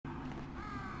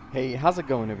Hey, how's it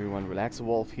going everyone?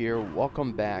 RelaxinWolf here.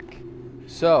 Welcome back.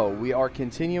 So, we are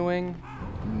continuing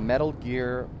Metal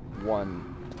Gear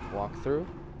 1 walkthrough.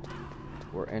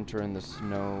 We're entering the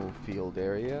snow field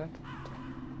area,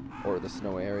 or the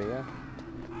snow area,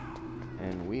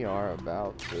 and we are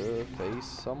about to face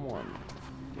someone.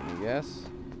 Can you guess?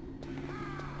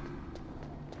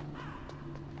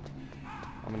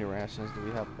 How many rations do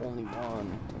we have? Only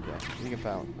one. Okay, we can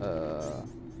found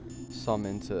some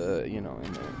into, you know,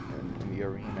 in the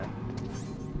arena.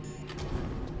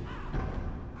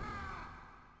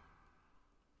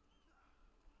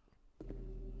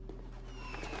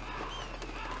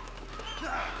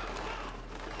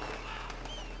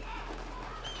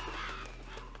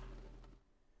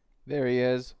 There he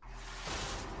is.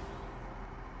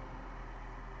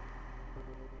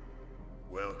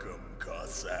 Welcome,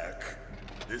 Cossack.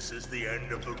 This is the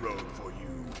end of the road for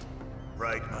you.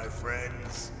 Right, my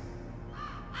friends?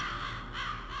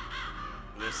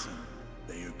 Listen,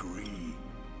 they agree.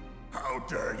 How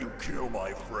dare you kill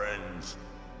my friends?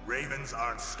 Ravens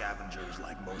aren't scavengers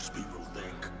like most people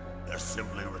think. They're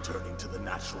simply returning to the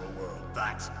natural world,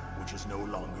 that which is no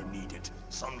longer needed.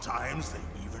 Sometimes they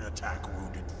even attack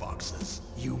wounded foxes.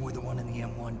 You were the one in the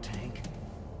M1 tank?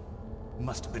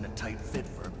 Must have been a tight fit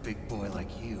for a big boy like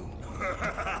you.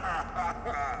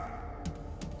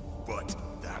 But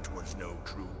that was no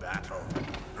true battle.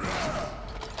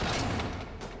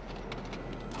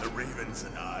 The Ravens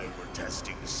and I were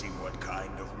testing to see what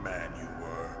kind of man you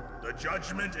were. The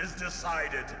judgment is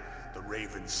decided. The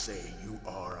Ravens say you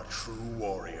are a true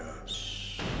warrior.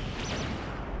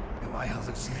 Am I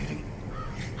hallucinating?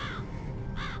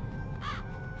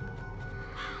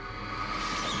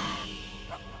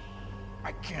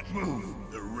 I can't move.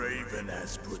 The Raven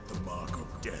has put the mark of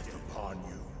death upon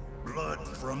you. Blood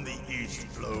from the east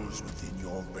flows within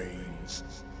your veins.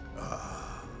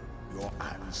 Your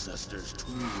ancestors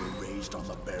too were raised on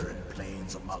the barren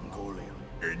plains of Mongolia.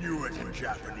 Inuit and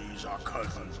Japanese are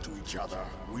cousins to each other.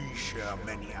 We share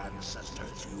many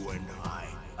ancestors, you and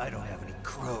I. I don't have any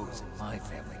crows in my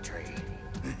family tree.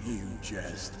 You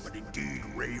jest, but indeed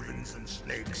ravens and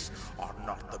snakes are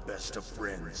not the best of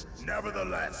friends.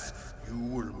 Nevertheless, you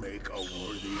will make a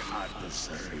worthy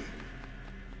adversary.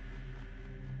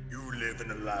 You live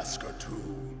in Alaska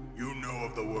too. You know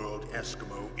of the World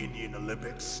Eskimo Indian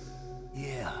Olympics?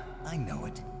 Yeah, I know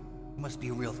it. Must be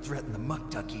a real threat in the muck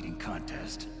duck eating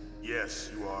contest.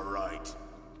 Yes, you are right.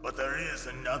 But there is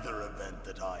another event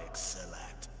that I excel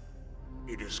at.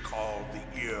 It is called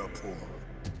the ear pull.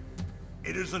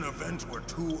 It is an event where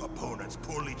two opponents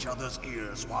pull each other's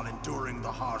ears while enduring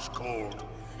the harsh cold.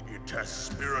 It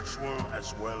tests spiritual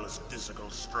as well as physical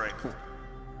strength.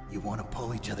 You want to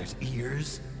pull each other's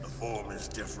ears? The form is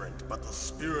different, but the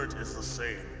spirit is the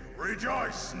same.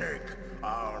 Rejoice, Snake!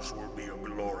 Ours will be a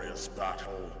glorious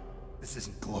battle. This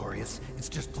isn't glorious. It's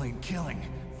just plain killing.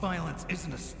 Violence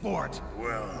isn't a sport.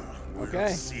 Well, we'll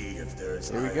Okay. see if there's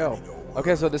Here we iron go. in your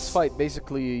Okay, so this words. fight,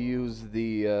 basically you use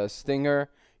the Stinger.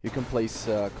 You can place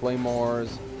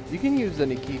claymores. You can use the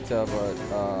Nikita, but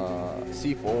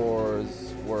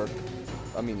C4s work.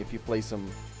 I mean, if you place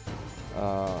them,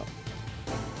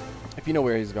 if you know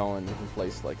where he's going, you can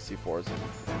place like C4s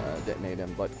and detonate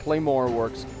him. But Claymore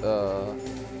works,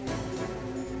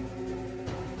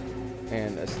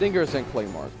 and Stingers and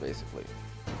Claymores, basically.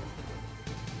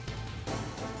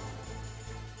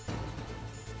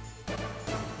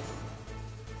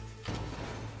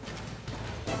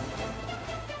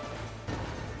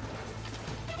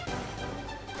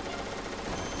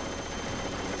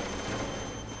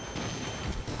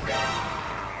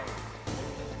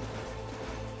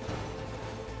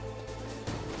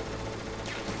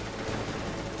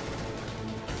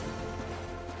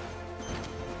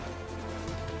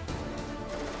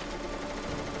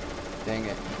 Dang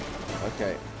it.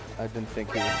 Okay. I didn't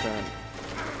think he would turn.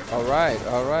 Alright,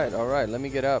 alright, alright. Let me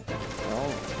get up.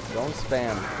 No, don't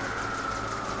spam.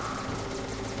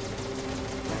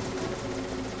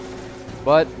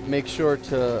 But make sure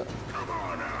to...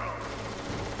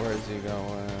 Where is he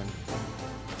going?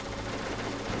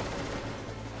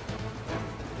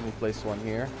 Let me place one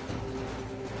here.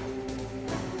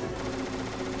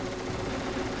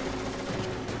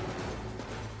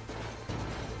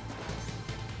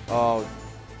 Oh,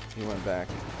 he went back.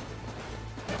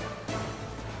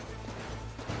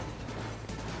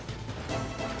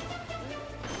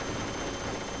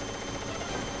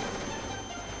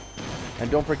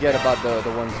 And don't forget about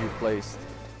the ones you placed,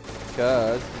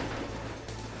 because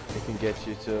it can get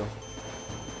you too.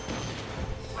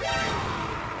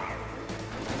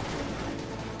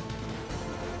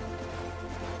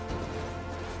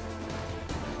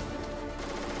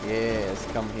 Yes,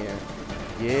 come here.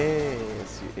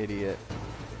 Yes, you idiot.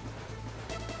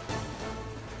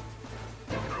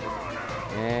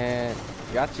 And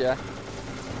gotcha.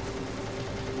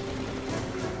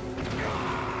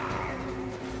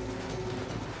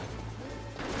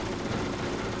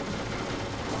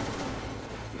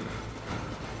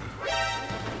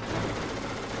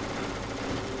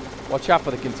 Watch out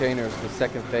for the containers. The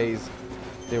second phase,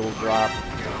 they will drop.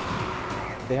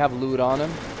 They have loot on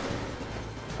them.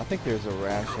 I think there's a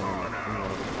ration in one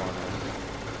of the corners.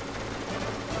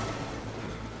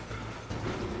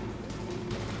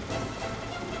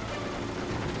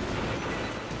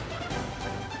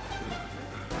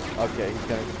 Okay, he's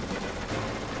gonna.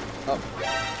 Oh,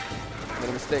 made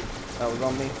a mistake. That was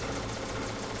on me.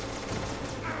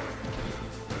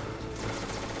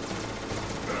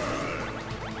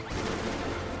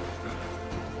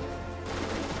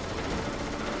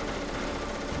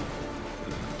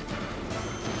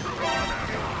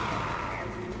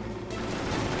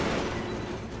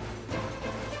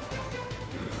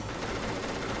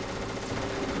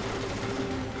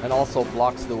 And also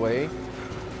blocks the way.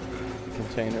 The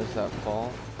containers that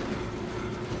fall.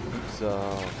 So,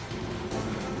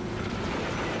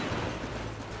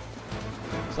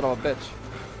 son of a bitch.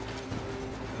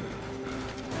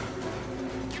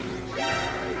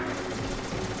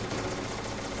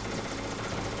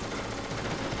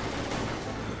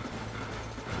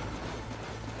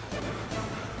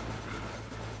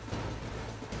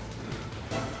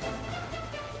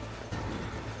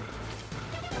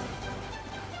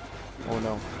 Oh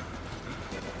no.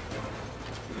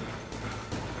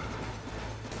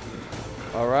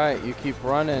 Alright, you keep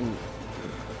running.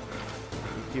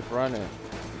 You keep running.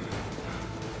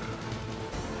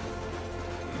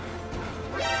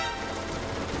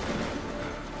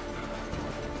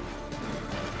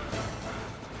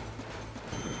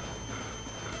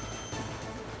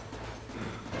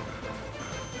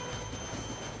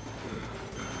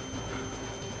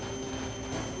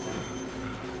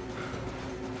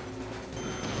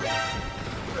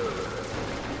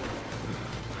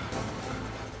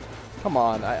 Come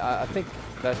on, I think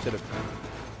that should have...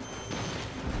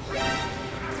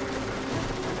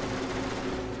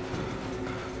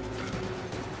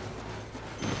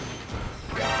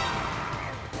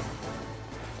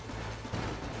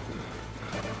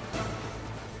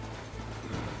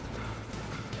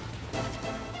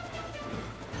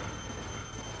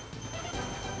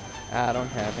 I don't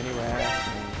have any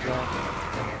rations left.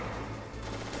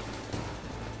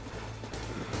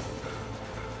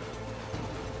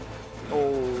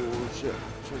 Oh shit.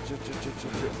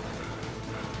 Shit.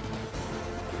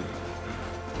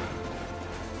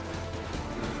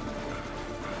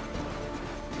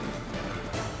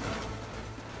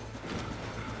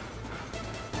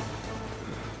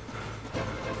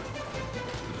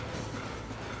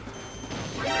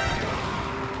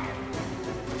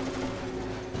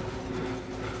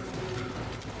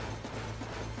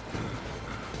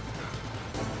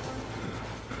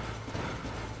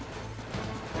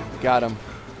 Got him.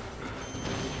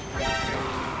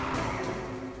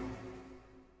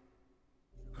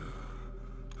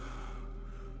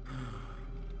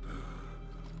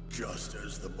 Just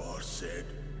as the boss said,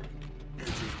 it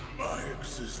is my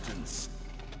existence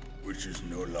which is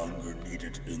no longer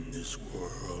needed in this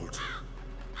world.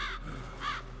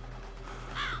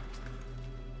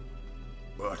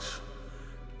 But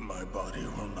my body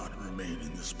will not remain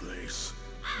in this place.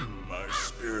 My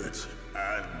spirit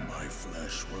and my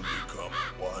flesh will become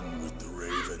one with the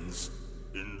ravens.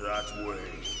 In that way,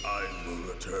 I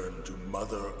will return to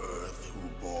Mother Earth who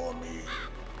bore me.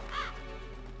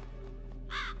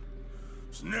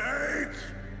 Snake!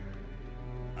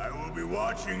 I will be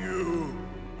watching you.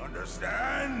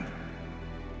 Understand?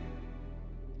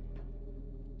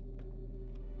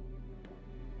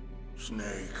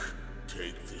 Snake,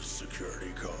 take this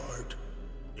security card.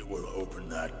 It will open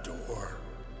that door.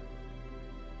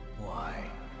 Why?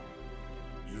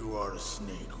 You are a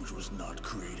snake which was not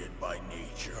created by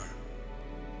nature.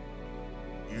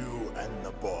 You and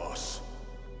the boss.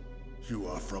 You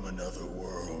are from another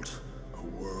world. A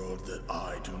world that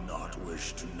I do not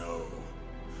wish to know.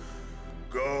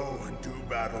 Go and do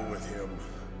battle with him.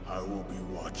 I will be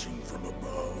watching from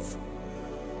above.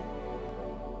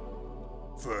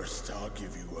 First, I'll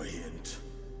give you a hint.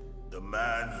 The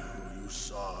man who you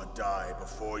saw die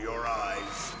before your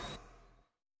eyes.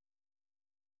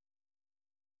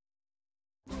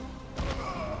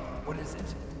 What is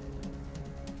it?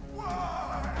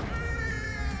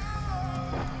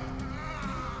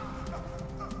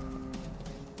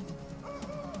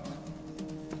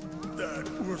 That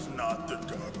was not the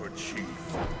Darker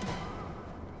Chief.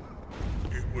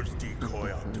 was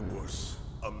Decoy Octopus,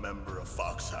 a member of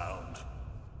Foxhound.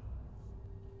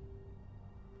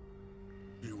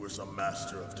 He was a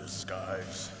master of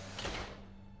disguise.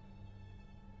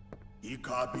 He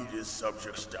copied his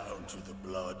subjects down to the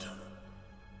blood.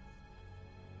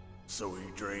 So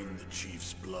he drained the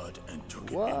chief's blood and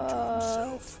took it into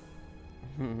himself.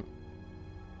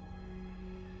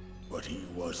 But he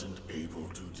wasn't able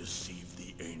to deceive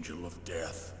the Angel of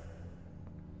Death.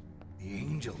 The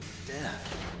Angel of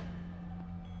Death?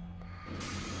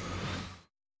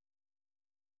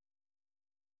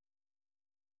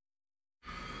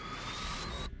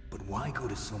 But why go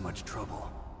to so much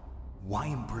trouble? Why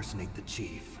impersonate the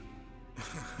chief?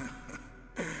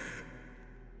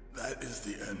 That is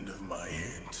the end of my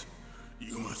hint.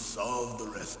 You must solve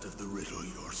the rest of the riddle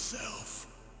yourself.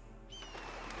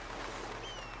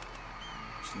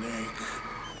 Snake,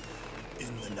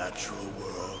 in the natural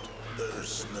world,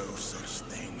 there's no such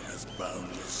thing as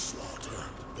boundless slaughter.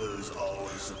 There's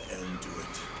always an end to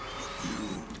it. But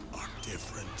you are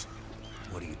different.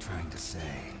 What are you trying to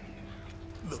say?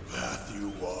 The path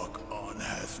you walk on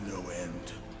has no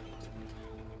end.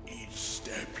 Each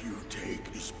step you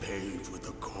take is paved with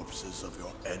the corpses of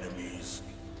your enemies.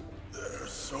 Their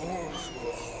souls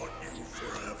will haunt you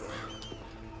forever.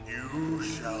 You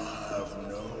shall have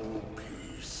no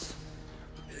peace.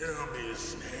 Hear me,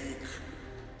 Snake.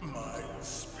 My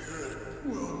spirit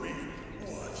will be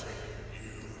watching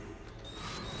you.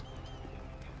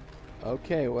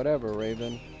 Okay, whatever,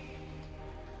 Raven.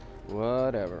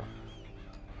 Whatever.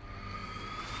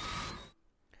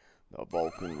 The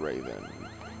Vulcan Raven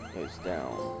is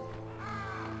down.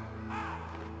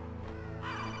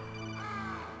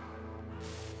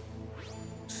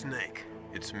 Snake,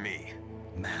 it's me.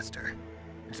 Master.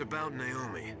 It's about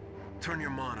Naomi. Turn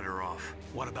your monitor off.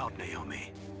 What about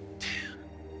Naomi?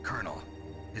 Colonel,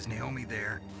 is Naomi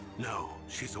there? No,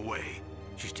 she's away.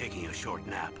 She's taking a short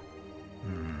nap.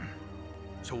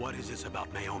 So what is this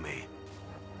about Naomi?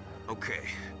 Okay,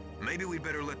 maybe we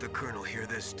better let the Colonel hear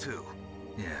this too.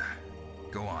 Yeah.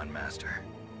 Go on, Master.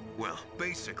 Well,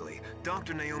 basically,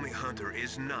 Dr. Naomi Hunter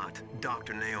is not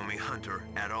Dr. Naomi Hunter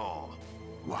at all.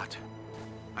 What?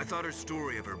 I thought her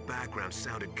story of her background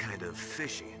sounded kind of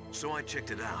fishy, so I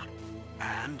checked it out.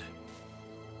 And?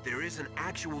 There is an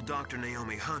actual Dr.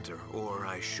 Naomi Hunter, or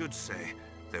I should say,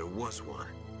 there was one.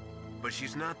 But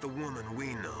she's not the woman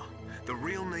we know. The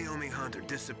real Naomi Hunter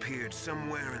disappeared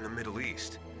somewhere in the Middle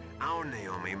East. Our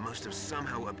Naomi must have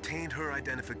somehow obtained her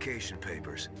identification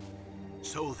papers.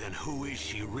 So then who is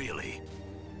she really?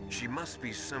 She must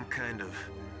be some kind of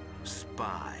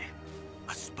spy.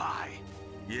 A spy?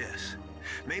 Yes.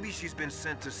 Maybe she's been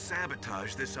sent to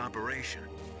sabotage this operation.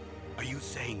 Are you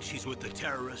saying she's with the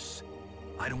terrorists?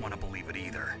 I don't want to believe it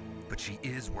either, but she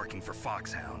is working for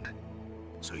Foxhound.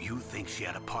 So you think she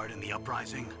had a part in the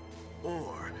uprising?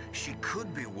 Or she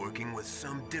could be working with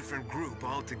some different group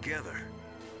altogether.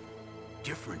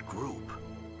 Different group?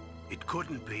 It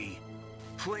couldn't be.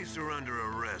 Place her under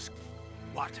arrest.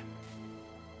 What?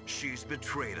 She's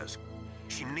betrayed us.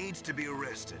 She needs to be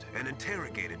arrested and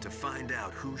interrogated to find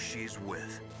out who she's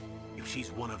with. If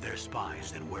she's one of their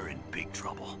spies, then we're in big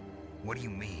trouble. What do you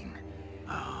mean?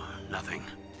 Nothing.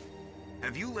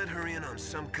 Have you let her in on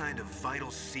some kind of vital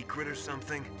secret or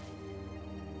something?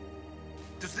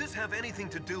 Does this have anything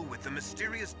to do with the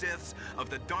mysterious deaths of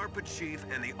the DARPA chief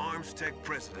and the Arms Tech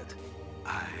president?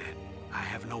 I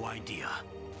have no idea.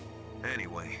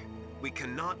 Anyway, we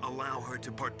cannot allow her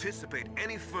to participate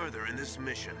any further in this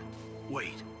mission.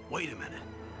 Wait a minute.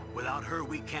 Without her,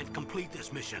 we can't complete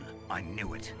this mission. I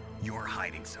knew it. You're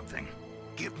hiding something.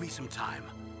 Give me some time.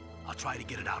 I'll try to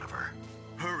get it out of her.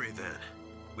 Hurry then.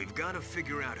 We've got to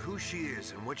figure out who she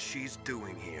is and what she's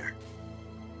doing here.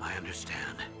 I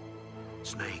understand.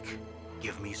 Snake,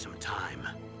 give me some time.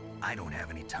 I don't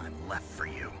have any time left for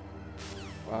you.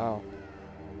 Wow.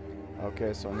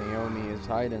 Okay, so Naomi is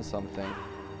hiding something.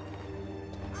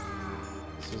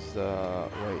 This is the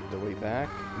way back?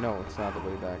 No, it's not the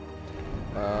way back.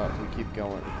 We keep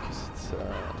going because it's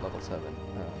level 7.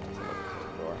 It's a level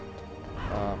 7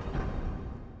 door.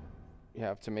 You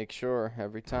have to make sure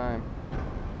every time.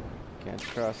 Can't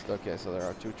trust. Okay, so there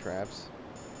are 2 traps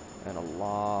and a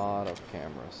lot of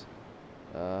cameras.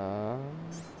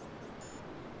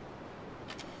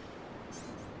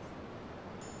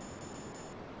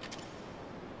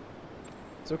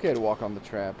 It's okay to walk on the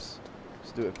traps.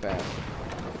 Just do it fast.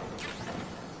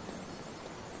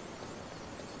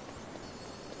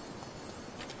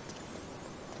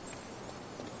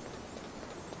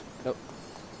 Nope.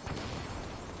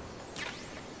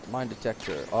 Mine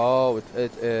detector. Oh,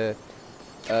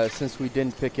 since we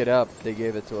didn't pick it up, they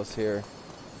gave it to us here.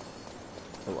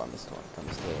 Oh, I missed one. I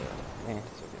missed the...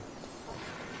 it's okay.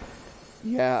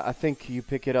 Yeah, I think you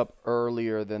pick it up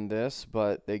earlier than this,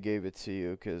 but they gave it to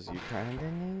you because you kind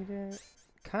of need it.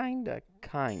 Kind of.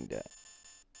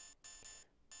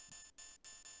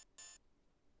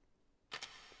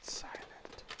 It's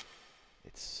silent.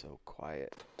 It's so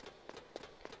quiet.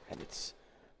 And it's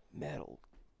Metal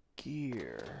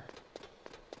Gear.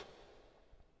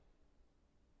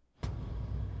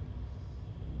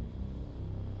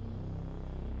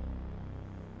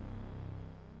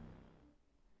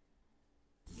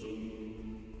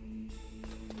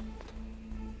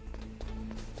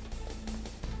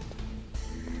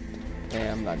 Hey,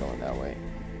 I'm not going that way.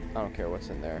 I don't care what's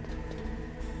in there.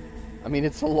 I mean,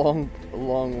 it's a long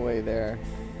way there.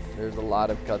 There's a lot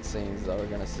of cutscenes that we're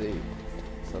gonna see.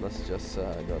 So let's just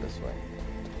go this way.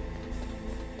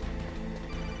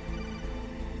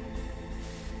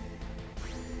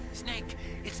 Snake,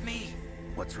 it's me.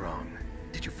 What's wrong?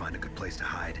 Did you find a good place to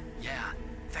hide? Yeah,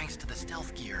 thanks to the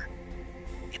stealth gear.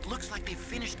 It looks like they've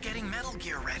finished getting Metal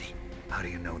Gear ready. How do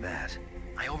you know that?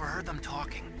 I overheard them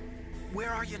talking. Where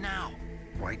are you now?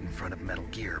 Right in front of Metal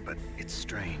Gear, but it's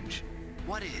strange.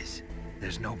 What is?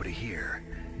 There's nobody here.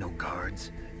 No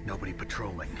guards, nobody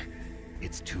patrolling.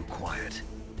 It's too quiet.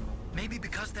 Maybe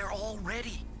because they're all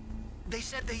ready. They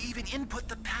said they even input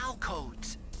the PAL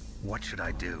codes. What should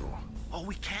I do? All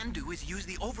we can do is use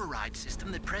the override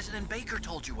system that President Baker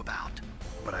told you about.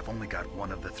 But I've only got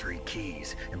one of the 3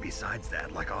 keys, and besides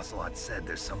that, like Ocelot said,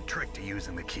 there's some trick to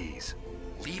using the keys.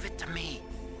 Leave it to me.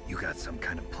 You got some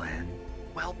kind of plan?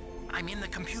 Well, I'm in the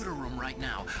computer room right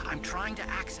now. I'm trying to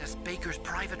access Baker's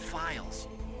private files.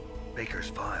 Baker's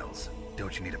files?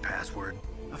 Don't you need a password?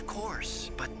 Of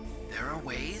course, but there are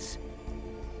ways.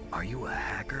 Are you a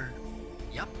hacker?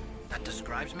 Yep, that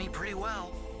describes me pretty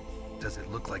well. Does it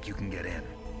look like you can get in?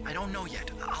 I don't know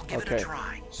yet. I'll give it a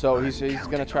try. So he's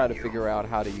counting gonna try to on you. figure out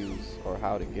how to use or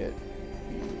how to get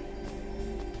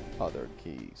the other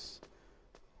keys.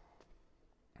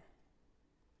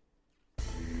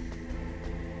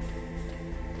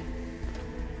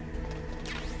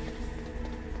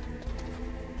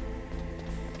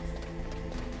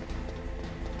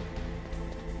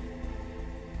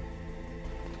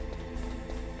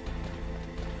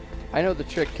 I know the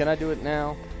trick. Can I do it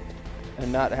now?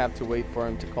 And not have to wait for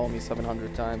him to call me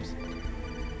 700 times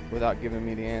without giving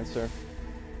me the answer?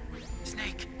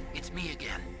 Snake, it's me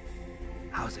again.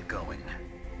 How's it going?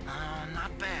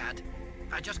 Not bad.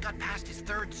 I just got past his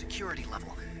 3rd security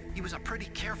level. He was a pretty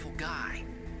careful guy.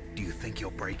 Do you think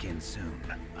you'll break in soon?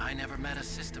 I never met a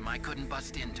system I couldn't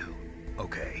bust into.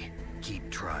 Okay, keep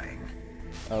trying.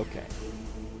 Okay.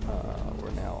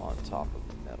 We're now on top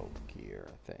of Metal Gear,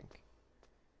 I think.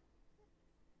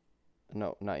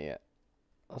 No, not yet.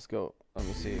 Let's go. Let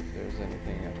me see if there's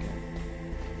anything I can...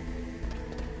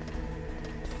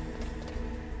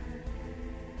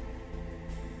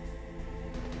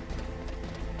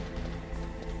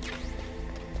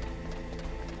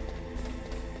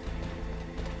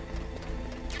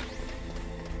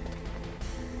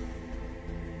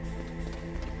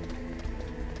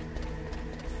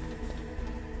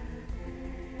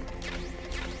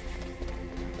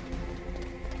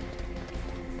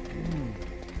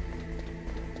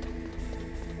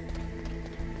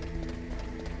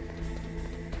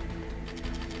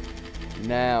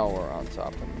 Now we're on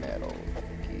top of Metal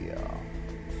Gear.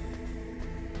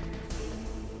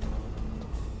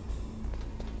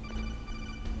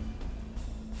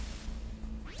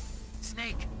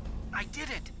 Snake, I did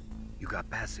it! You got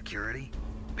past security?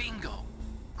 Bingo!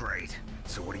 Great.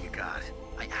 So what do you got?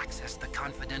 I accessed the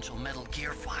confidential Metal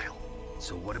Gear file.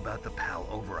 So what about the PAL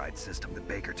override system that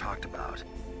Baker talked about?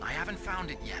 I haven't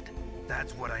found it yet.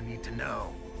 That's what I need to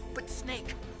know. But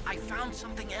Snake, I found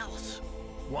something else.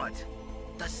 What?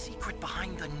 The secret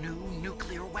behind the new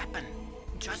nuclear weapon.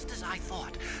 Just as I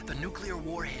thought, the nuclear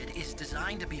warhead is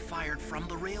designed to be fired from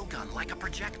the railgun like a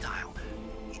projectile.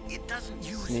 It doesn't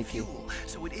use fuel,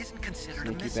 so it isn't considered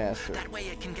a missile. Bastard. That way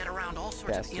it can get around all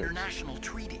sorts of international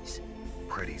treaties.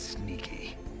 Pretty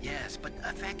sneaky. Yes, but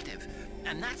effective.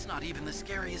 And that's not even the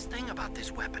scariest thing about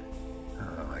this weapon.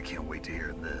 Oh, I can't wait to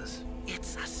hear this.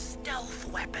 It's a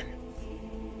stealth weapon.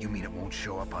 You mean it won't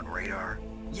show up on radar?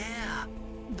 Yeah.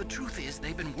 The truth is,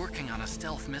 they've been working on a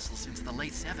stealth missile since the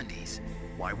late 70s.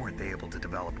 Why weren't they able to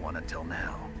develop one until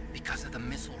now? Because of the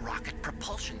missile rocket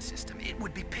propulsion system, it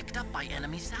would be picked up by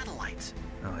enemy satellites.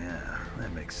 Oh yeah,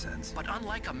 that makes sense. But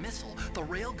unlike a missile, the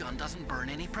railgun doesn't burn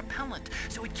any propellant,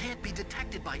 so it can't be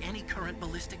detected by any current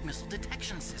ballistic missile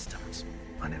detection systems.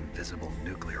 An invisible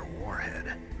nuclear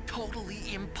warhead.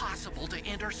 Totally impossible to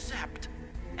intercept.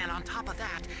 And on top of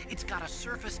that, it's got a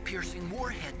surface-piercing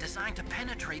warhead designed to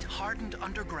penetrate hardened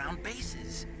underground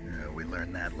bases. We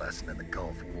learned that lesson in the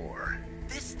Gulf War.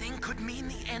 This thing could mean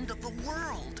the end of the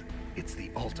world. It's the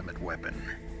ultimate weapon.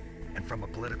 And from a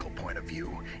political point of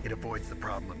view, it avoids the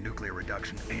problem of nuclear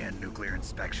reduction and nuclear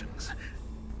inspections.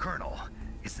 Colonel,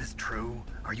 is this true?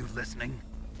 Are you listening?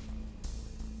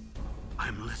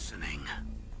 I'm listening.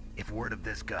 If word of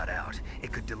this got out,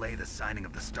 it could delay the signing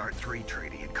of the START 3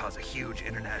 treaty and cause a huge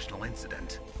international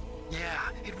incident. Yeah,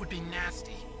 it would be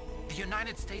nasty. The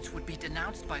United States would be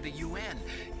denounced by the UN.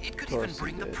 It could even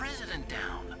bring the president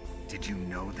down. Did you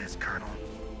know this, Colonel?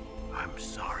 I'm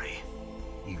sorry.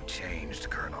 You changed,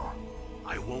 Colonel.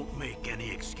 I won't make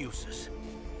any excuses.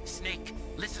 Snake,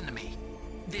 listen to me.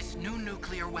 This new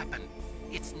nuclear weapon,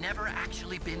 it's never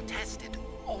actually been tested,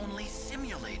 only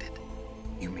simulated.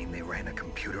 You mean they ran a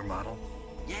computer model?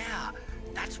 Yeah,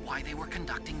 that's why they were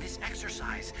conducting this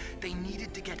exercise. They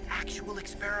needed to get actual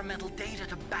experimental data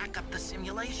to back up the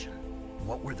simulation.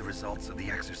 What were the results of the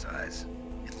exercise?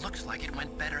 It looks like it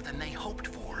went better than they hoped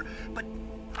for, but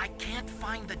I can't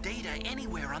find the data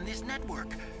anywhere on this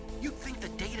network. You'd think the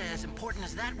data as important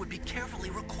as that would be carefully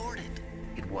recorded.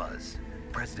 It was.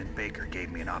 President Baker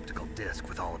gave me an optical disc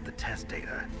with all of the test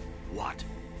data. What?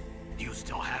 Do you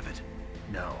still have it?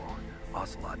 No.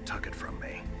 Ocelot took it from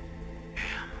me.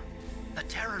 The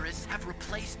terrorists have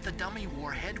replaced the dummy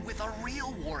warhead with a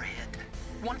real warhead.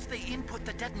 Once they input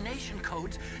the detonation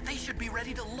codes, they should be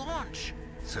ready to launch.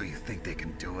 So you think they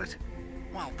can do it?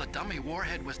 Well, the dummy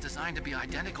warhead was designed to be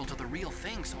identical to the real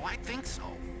thing, so I think so.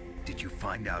 Did you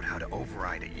find out how to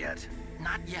override it yet?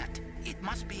 Not yet. It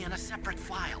must be in a separate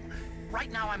file.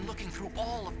 Right now I'm looking through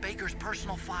all of Baker's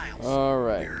personal files.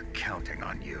 Alright. We're counting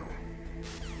on you.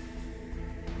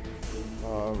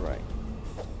 Alright.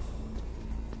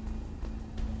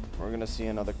 We're gonna see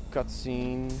another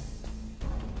cutscene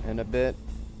in a bit.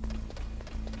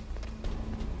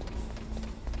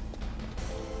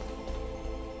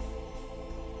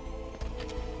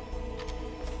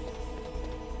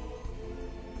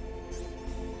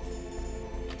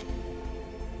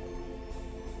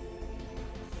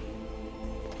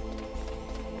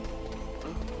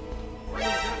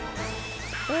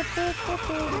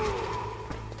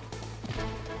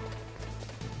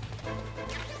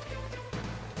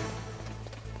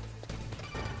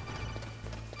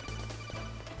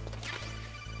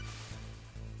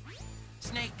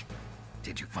 Snake!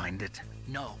 Did you find it?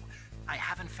 No, I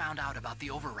haven't found out about the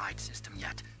override system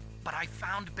yet, but I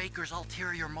found Baker's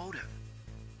ulterior motive.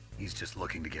 He's just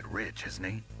looking to get rich, isn't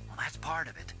he? Well, that's part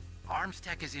of it.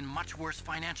 Armstech is in much worse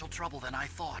financial trouble than I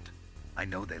thought. I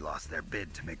know they lost their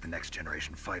bid to make the next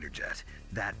generation fighter jet.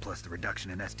 That plus the reduction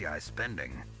in SDI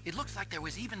spending. It looks like there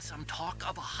was even some talk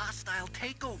of a hostile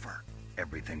takeover.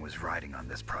 Everything was riding on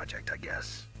this project, I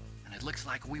guess. And it looks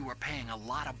like we were paying a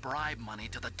lot of bribe money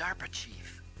to the DARPA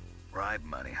chief. Bribe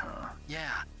money, huh?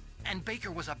 Yeah, and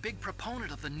Baker was a big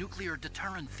proponent of the nuclear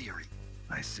deterrent theory.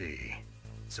 I see.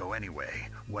 So anyway,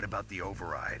 what about the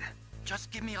override?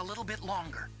 Just give me a little bit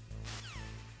longer.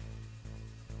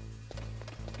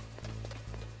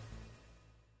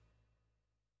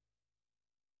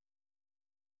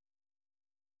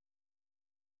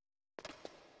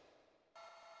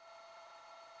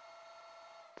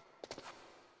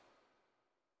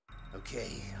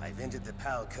 Okay, I've entered the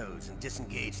PAL codes and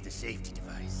disengaged the safety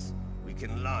device. We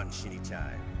can launch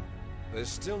anytime. There's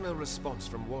still no response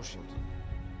from Washington.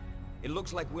 It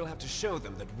looks like we'll have to show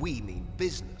them that we mean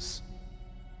business.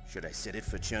 Should I set it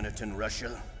for Cherniton,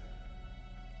 Russia?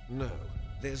 No,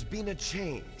 there's been a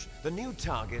change. The new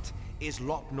target is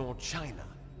Lopnor, China.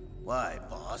 Why,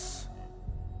 boss?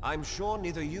 I'm sure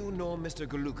neither you nor Mr.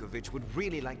 Golukovich would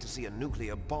really like to see a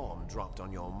nuclear bomb dropped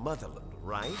on your motherland,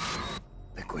 right?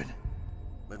 Liquid.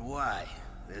 But why?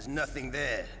 There's nothing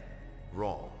there.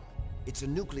 Wrong. It's a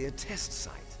nuclear test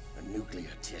site. A nuclear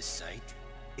test site?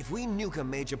 If we nuke a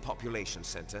major population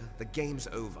center, the game's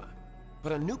over.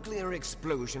 But a nuclear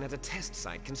explosion at a test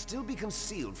site can still be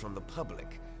concealed from the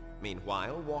public.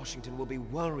 Meanwhile, Washington will be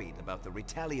worried about the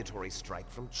retaliatory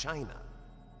strike from China.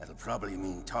 That'll probably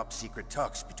mean top-secret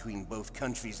talks between both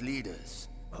countries' leaders.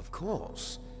 Of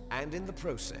course. And in the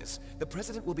process, the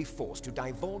President will be forced to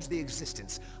divulge the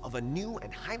existence of a new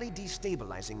and highly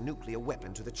destabilizing nuclear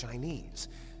weapon to the Chinese.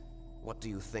 What do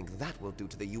you think that will do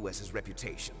to the US's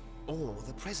reputation? Or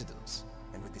the President's?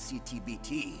 And with the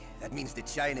CTBT, that means that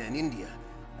China and India.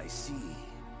 I see.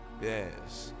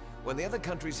 Yes. When the other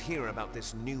countries hear about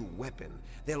this new weapon,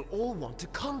 they'll all want to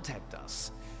contact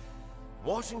us.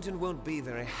 Washington won't be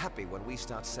very happy when we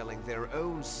start selling their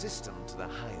own system to the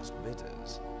highest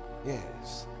bidders.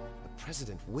 Yes, the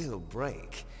President will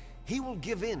break. he will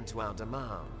give in to our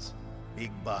demands.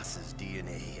 Big Boss's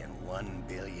DNA and $1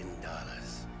 billion.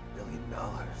 $1 billion?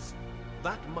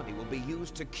 That money will be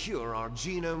used to cure our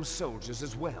genome soldiers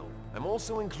as well. I'm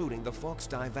also including the Fox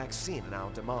dye vaccine in our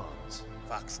demands.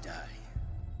 Fox dye.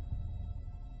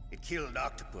 It killed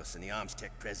Octopus and the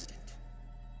Armstech president.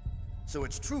 So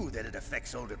it's true that it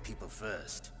affects older people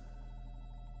first.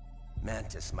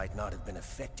 Mantis might not have been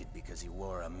affected because he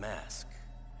wore a mask.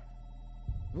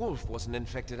 Wolf wasn't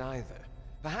infected either.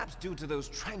 Perhaps due to those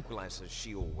tranquilizers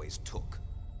she always took.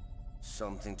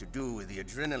 Something to do with the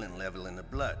adrenaline level in the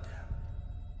blood.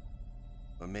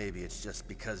 Or maybe it's just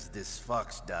because this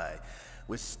Fox dye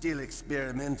was still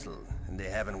experimental and they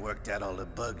haven't worked out all the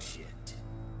bugs yet.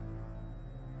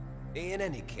 In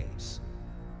any case,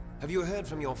 have you heard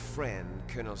from your friend,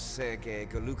 Colonel Sergei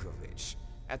Golukovich,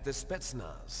 at the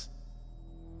Spetsnaz?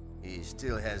 He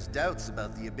still has doubts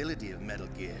about the ability of Metal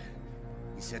Gear.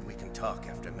 He said we can talk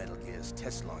after Metal Gear's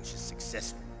test launch is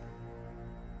successful.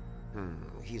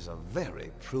 He's a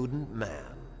very prudent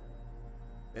man.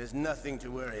 There's nothing to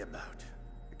worry about.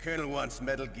 The Colonel wants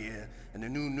Metal Gear and a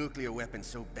new nuclear weapon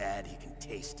so bad he can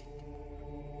taste it.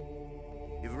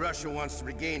 If Russia wants to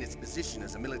regain its position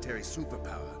as a military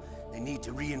superpower, they need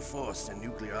to reinforce their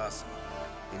nuclear arsenal.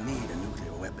 They need a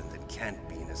nuclear weapon that can't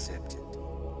be intercepted.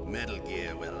 Metal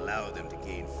Gear will allow them to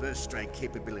gain first strike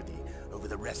capability over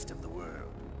the rest of the world.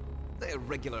 Their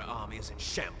regular army is in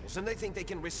shambles, and they think they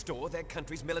can restore their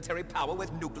country's military power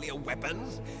with nuclear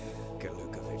weapons?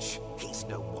 Golukovich, he's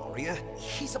no warrior.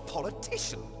 He's a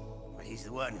politician. But he's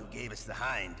the one who gave us the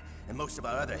Hind and most of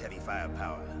our other heavy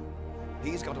firepower.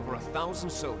 He's got over 1,000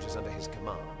 soldiers under his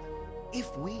command.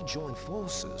 If we join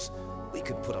forces, we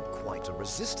could put up quite a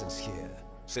resistance here.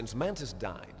 Since Mantis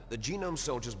died, the genome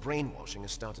soldiers' brainwashing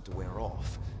has started to wear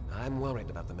off. I'm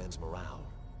worried about the men's morale.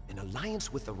 An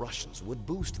alliance with the Russians would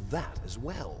boost that as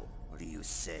well. What are you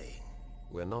saying?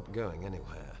 We're not going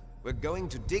anywhere. We're going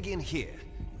to dig in here.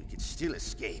 We could still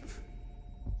escape.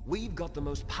 We've got the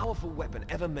most powerful weapon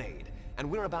ever made, and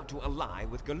we're about to ally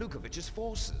with Golukovich's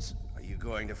forces. Are you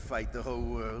going to fight the whole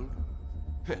world?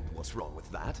 And what's wrong with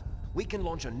that? We can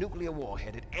launch a nuclear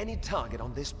warhead at any target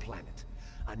on this planet.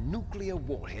 A nuclear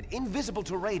warhead invisible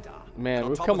to radar. Man,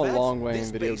 we've come a long way in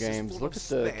video games. Look at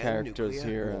the characters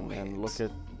here and look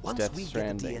at Death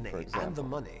Stranding, for example. And the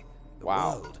money, the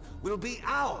Wow. world will be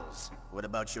ours. What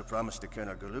about your promise to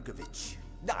Colonel Golukovich?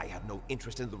 I have no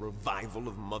interest in the revival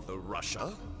of Mother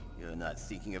Russia. You're not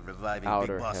thinking of reviving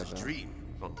Outer Big Boss's heaven. dream.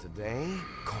 From today,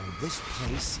 call this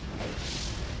place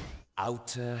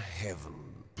Outer Heaven.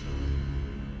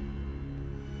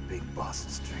 Big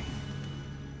Boss's dream.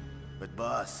 But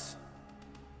boss,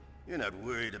 you're not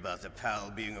worried about the PAL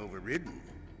being overridden.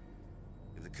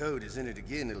 If the code is in it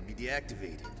again, it'll be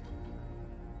deactivated.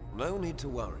 No need to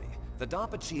worry. The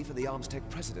DARPA chief and the Armstech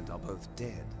president are both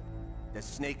dead. Does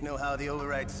Snake know how the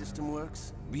override system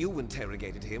works? You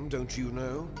interrogated him, don't you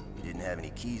know? He didn't have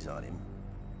any keys on him.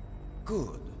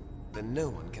 Good. Then no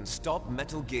one can stop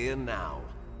Metal Gear now.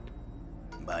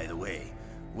 By the way,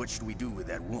 what should we do with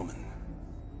that woman?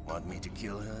 Want me to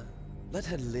kill her? Let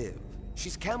her live.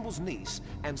 She's Campbell's niece,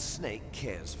 and Snake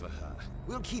cares for her.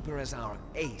 We'll keep her as our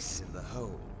ace in the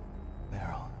hole.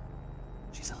 Meryl,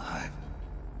 she's alive.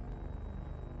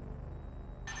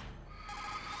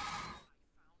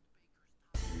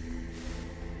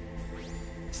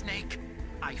 Snake,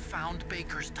 I found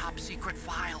Baker's top-secret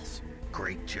files.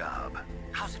 Great job.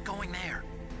 How's it going there?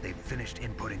 They've finished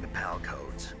inputting the PAL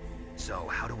codes. So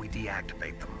how do we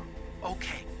deactivate them?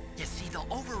 Okay, you see the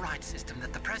override system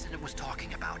that the President was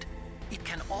talking about? It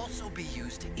can also be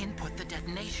used to input the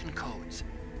detonation codes.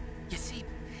 You see,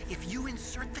 if you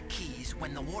insert the keys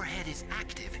when the warhead is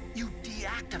active, you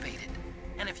deactivate it.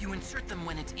 And if you insert them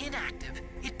when it's inactive,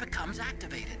 it becomes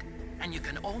activated. And you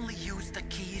can only use the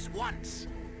keys once.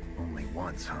 Only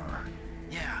once, huh?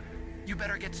 Yeah, you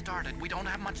better get started. We don't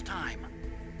have much time.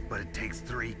 But it takes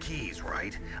 3 keys,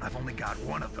 right? I've only got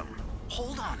 1 of them.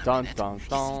 Hold on a Dun, minute. dun, You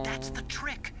dun. see, that's the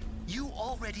trick. You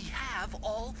already have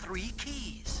all 3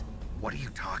 keys. What are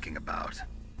you talking about?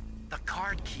 The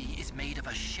card key is made of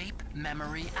a shape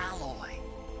memory alloy.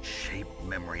 Shape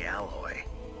memory alloy.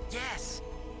 Yes,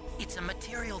 it's a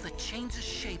material that changes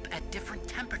shape at different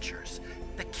temperatures.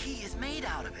 The key is made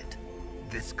out of it.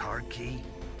 This card key?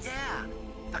 Yeah,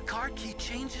 the card key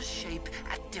changes shape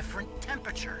at different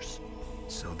temperatures.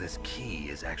 So this key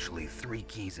is actually 3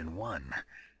 keys in 1.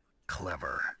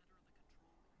 Clever.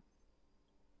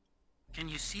 Can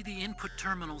you see the input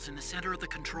terminals in the center of the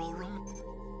control room?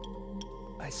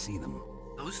 I see them.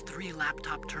 Those 3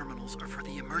 laptop terminals are for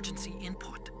the emergency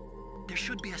input. There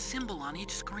should be a symbol on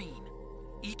each screen.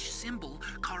 Each symbol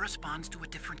corresponds to a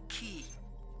different key.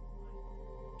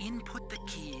 Input the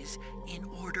keys in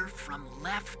order from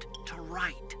left to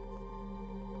right.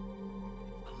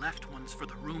 The left one's for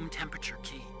the room temperature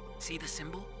key. See the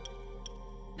symbol?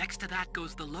 Next to that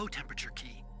goes the low temperature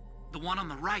key. The one on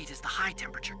the right is the high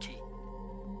temperature key.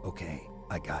 Okay,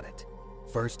 I got it.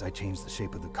 First, I change the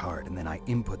shape of the card, and then I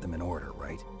input them in order,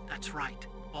 right? That's right.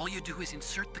 All you do is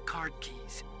insert the card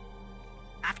keys.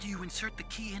 After you insert the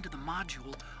key into the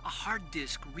module, a hard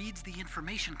disk reads the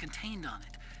information contained on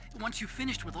it. Once you've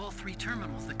finished with all 3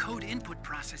 terminals, the code input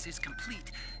process is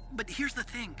complete. But here's the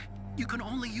thing. You can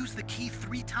only use the key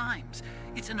 3 times.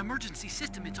 It's an emergency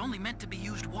system. It's only meant to be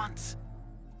used once.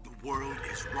 The world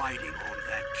is riding on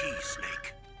that key,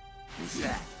 Snake. Who's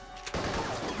that?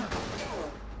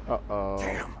 Uh-oh.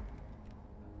 Damn.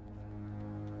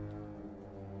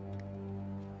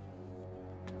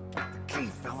 The key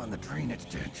fell in the drainage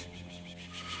ditch.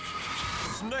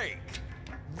 Snake!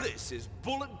 This is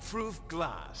bulletproof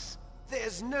glass.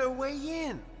 There's no way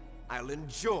in. I'll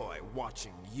enjoy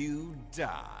watching you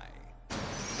die.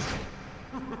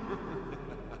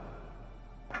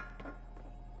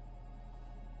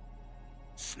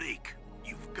 Snake,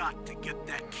 you've got to get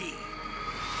that key.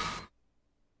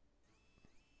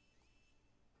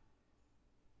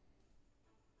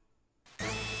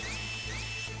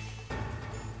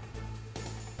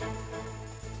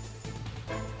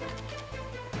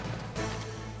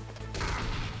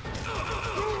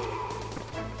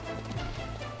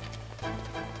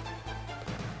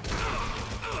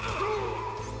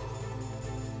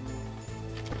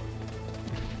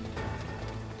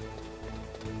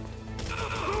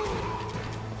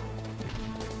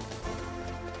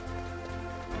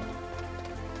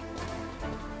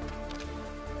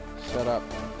 Shut up.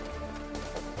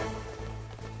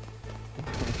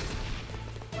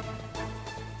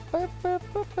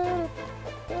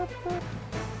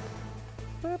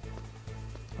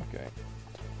 Okay.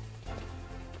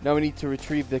 Now we need to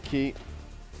retrieve the key.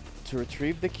 To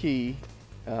retrieve the key,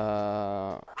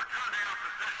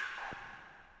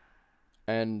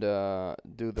 and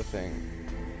do the thing.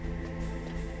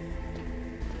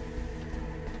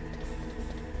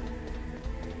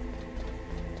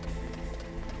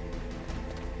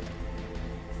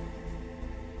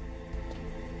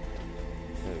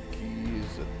 The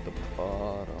keys at the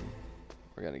bottom.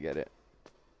 We're gonna get it.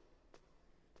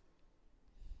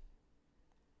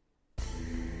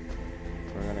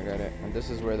 We're gonna get it, and this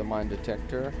is where the mine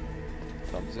detector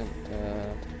comes in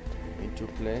into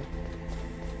play.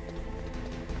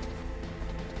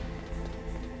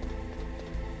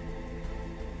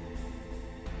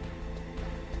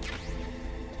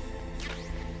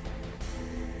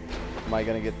 Am I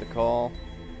gonna get the call?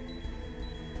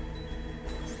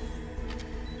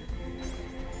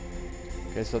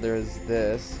 Okay, so there's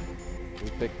this. We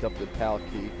picked up the PAL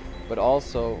key, but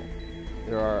also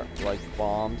there are like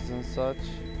bombs and such.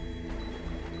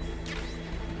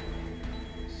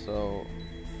 So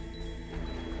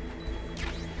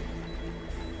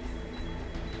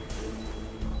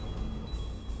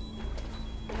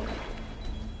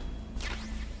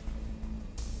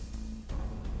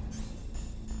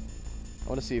I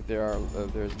want to see if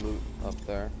there's loot up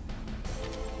there.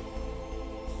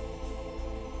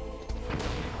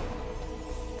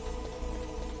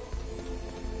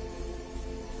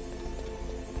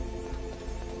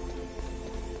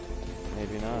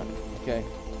 Maybe not. Okay.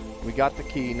 We got the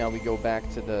key. Now we go back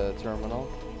to the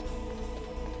terminal.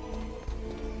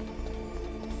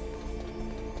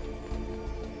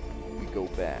 We go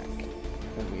back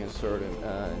and we insert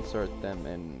them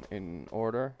in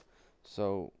order.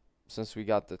 So since we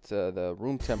got the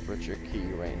room temperature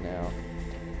key right now,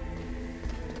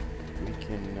 we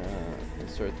can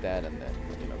insert that and then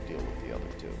deal with the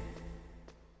other two.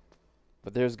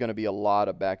 But there's going to be a lot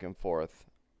of back and forth.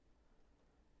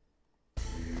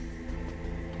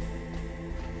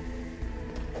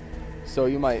 So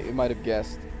you might have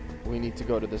guessed we need to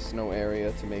go to the snow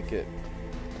area to make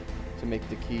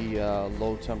the key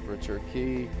low temperature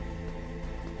key,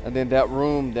 and then that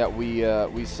room that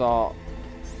we saw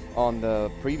on the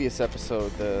previous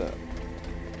episode, the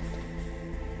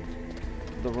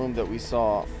room that we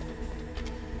saw,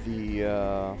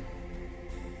 the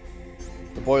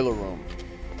boiler room.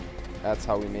 That's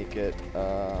how we make it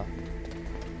a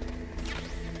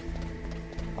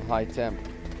high temp.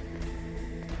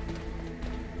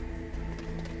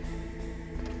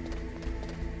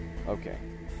 Okay,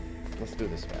 let's do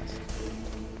this fast.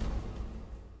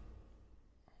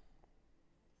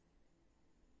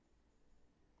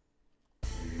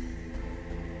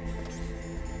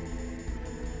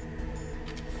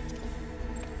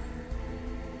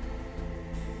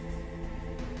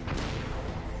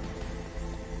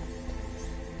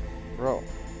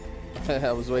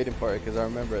 I was waiting for it because I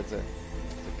remember it's a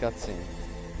cutscene.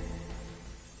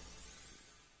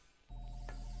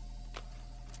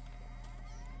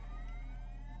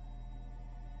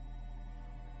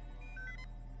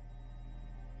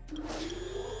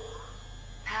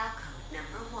 PAL code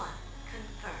number 1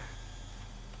 confirmed.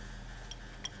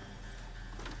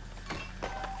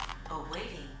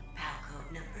 Awaiting PAL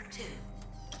code number 2.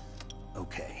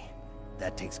 Okay,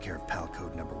 that takes care of PAL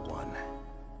code number 1.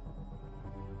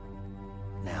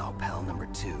 Now, PAL number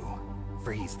 2,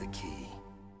 freeze the key.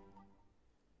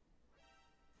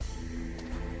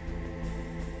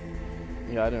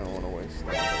 Yeah, I didn't want to waste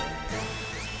that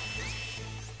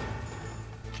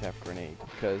chaff grenade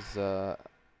because,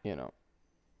 you know.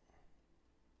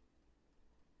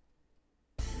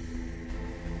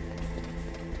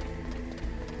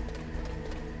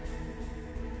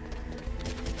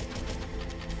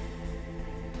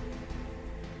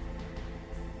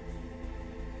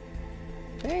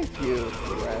 Thank you,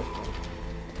 Raspberry.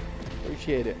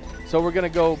 Appreciate it. So we're gonna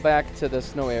go back to the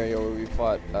snow area where we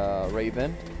fought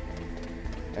Raven,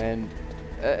 and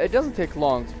it doesn't take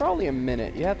long. It's probably a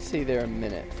minute. You have to stay there a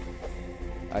minute,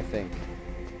 I think,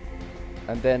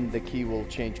 and then the key will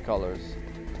change colors.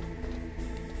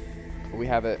 We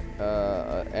have it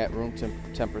at room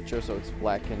temperature, so it's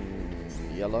black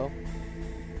and yellow.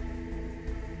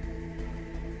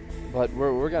 But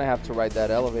we're gonna have to ride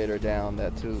that elevator down,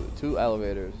 that two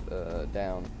elevators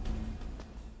down,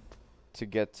 to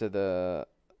get to the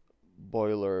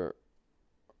boiler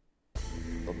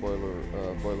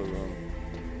room.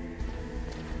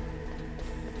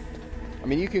 I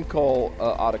mean, you can call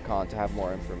Otacon to have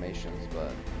more information,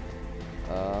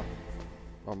 but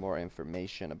or more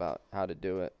information about how to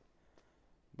do it.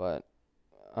 But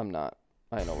I'm not.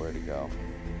 I know where to go.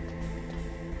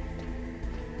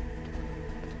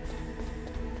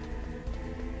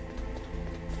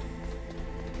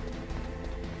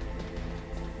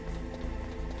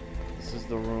 This is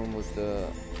the room with the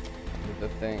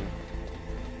thing.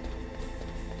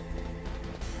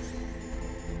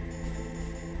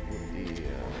 With the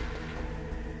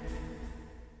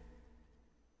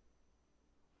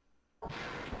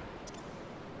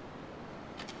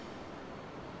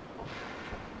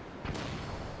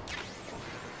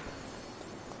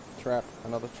trap,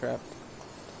 another trap.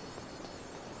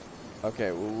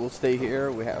 Okay, we'll stay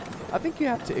here. I think you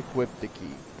have to equip the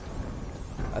key.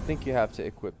 I think you have to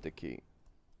equip the key.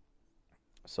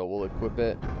 So we'll equip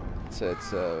it. It's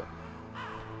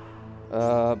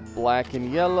black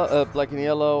and yellow. Black and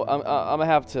yellow. I'm gonna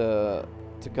have to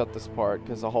cut this part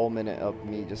because a whole minute of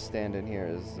me just standing here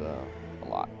is a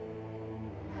lot.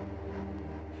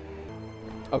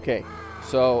 Okay,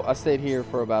 so I stayed here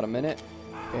for about a minute,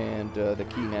 and the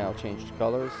key now changed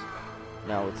colors.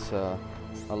 Now it's a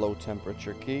low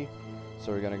temperature key.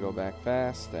 So we're gonna go back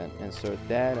fast and insert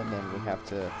that, and then we have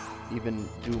to even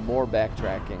do more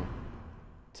backtracking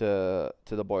to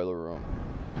the boiler room.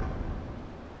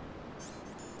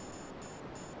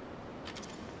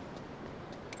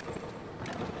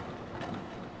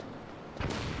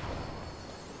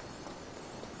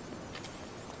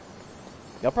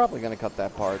 I'm probably gonna cut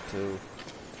that part too,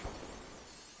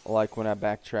 like when I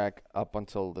backtrack up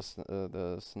until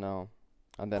the snow.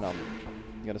 And then I'm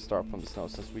gonna start from the snow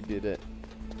since we did it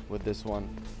with this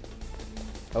one.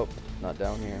 Oh, not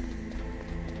down here.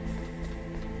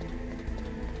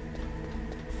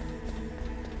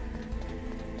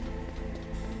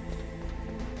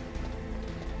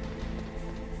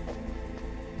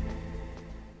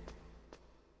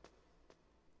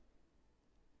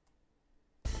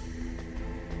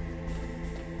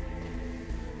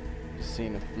 Just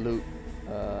seen a flute.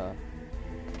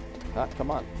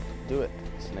 Come on. Do it,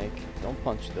 Snake. Don't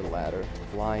punch the ladder.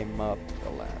 Climb up the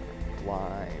ladder.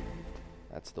 Climb.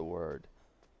 That's the word.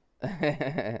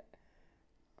 And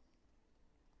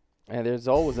there's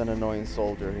always an annoying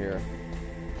soldier here.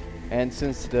 And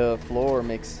since the floor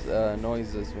makes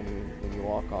noises when you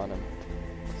walk on him,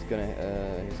 he's gonna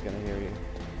hear you.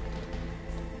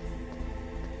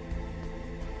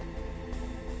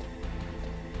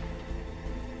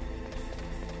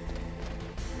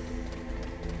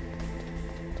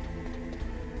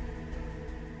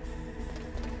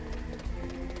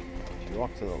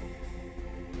 Walk to the...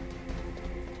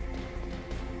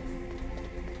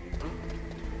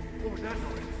 What was that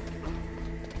noise?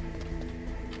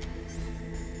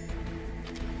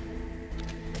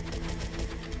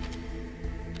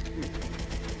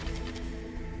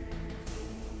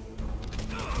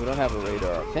 We don't have a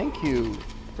radar. Thank you.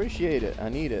 Appreciate it. I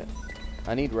need it.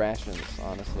 I need rations,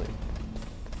 honestly.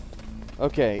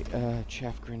 Okay,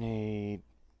 chaff grenade.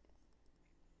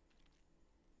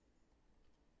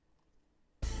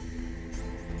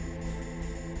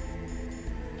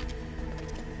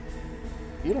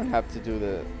 You don't have to do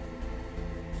the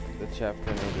chaff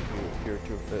grenade if you're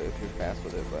fast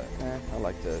with it, but I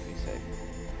like to be safe.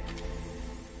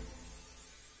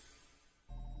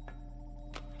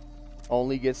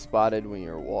 Only get spotted when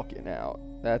you're walking out.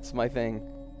 That's my thing.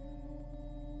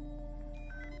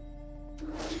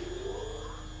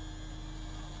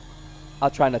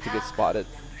 I'll try not to get spotted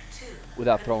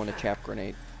without throwing a chaff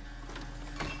grenade.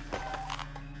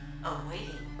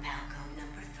 Awaiting pal code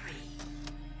number 3.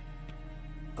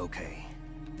 Okay,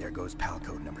 there goes pal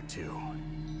code number 2.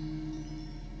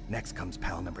 Next comes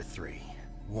pal number 3.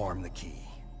 Warm the key.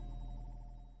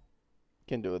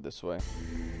 Can do it this way.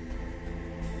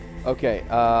 Okay,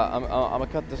 I'm gonna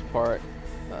cut this part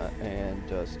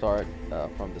and start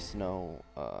from the snow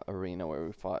arena where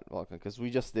we fought Vulcan, because we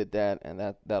just did that,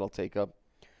 and that'll take up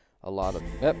a lot of.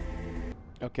 Yep.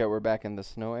 Okay, we're back in the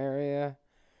snow area,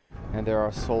 and there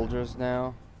are soldiers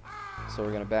now, so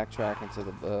we're gonna backtrack into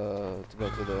the to go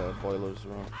to the boilers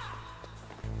room.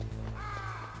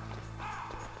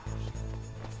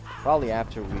 Probably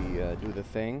after we do the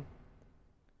thing.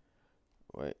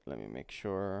 Wait, let me make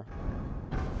sure.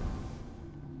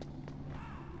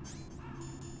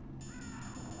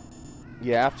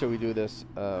 Yeah, after we do this,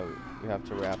 we have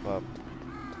to wrap up.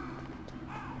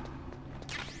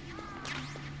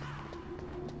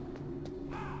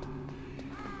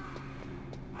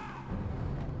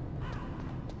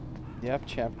 Do you have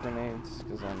chaff grenades?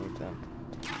 Because I need them.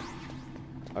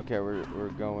 Okay,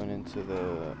 we're going into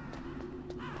the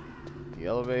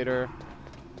elevator.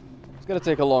 It's gonna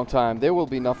take a long time. There will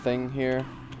be nothing here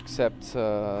except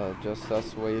just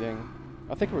us waiting.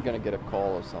 I think we're gonna get a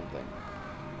call or something.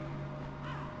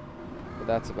 But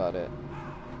that's about it.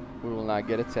 We will not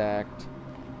get attacked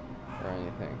or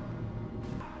anything.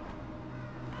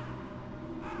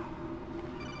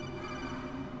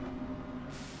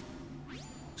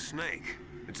 Snake,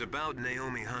 it's about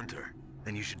Naomi Hunter.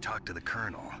 Then you should talk to the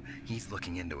Colonel. He's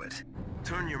looking into it.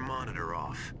 Turn your monitor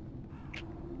off.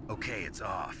 Okay, it's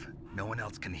off. No one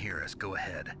else can hear us. Go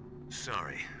ahead.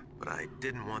 Sorry, but I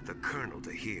didn't want the Colonel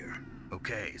to hear.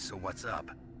 Okay, so what's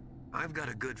up? I've got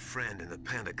a good friend in the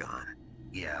Pentagon.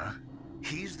 Yeah?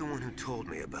 He's the one who told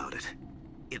me about it.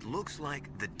 It looks like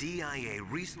the DIA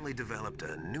recently developed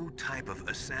a new type of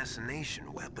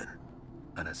assassination weapon.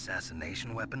 An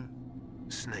assassination weapon?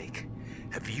 Snake,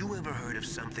 have you ever heard of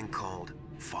something called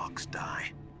Fox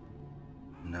Dye?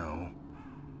 No.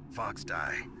 Fox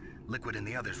Dye. Liquid and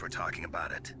the others were talking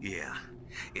about it. Yeah.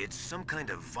 It's some kind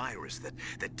of virus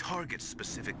that targets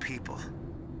specific people.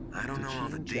 I don't know all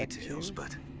the details,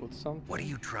 but... What are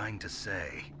you trying to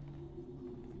say?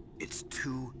 It's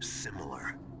too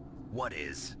similar. What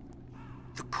is?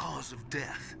 The cause of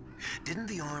death. Didn't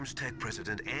the Arms Tech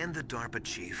president and the DARPA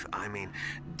chief, I mean,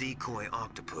 Decoy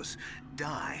Octopus,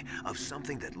 die of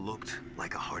something that looked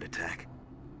like a heart attack?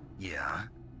 Yeah?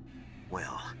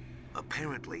 Well,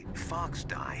 apparently, Fox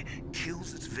Dye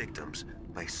kills its victims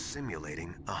by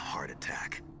simulating a heart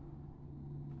attack.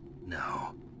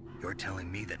 No. You're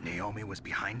telling me that Naomi was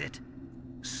behind it?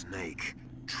 Snake,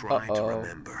 try to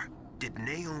remember. Did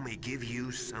Naomi give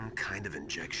you some kind of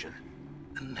injection?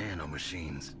 The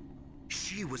nanomachines.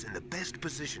 She was in the best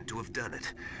position to have done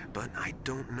it, but I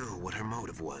don't know what her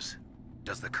motive was.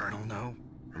 Does the Colonel know?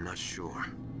 I'm not sure.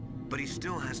 But he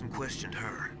still hasn't questioned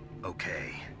her.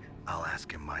 Okay, I'll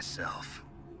ask him myself.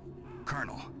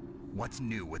 Colonel, what's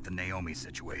new with the Naomi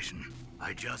situation?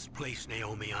 I just placed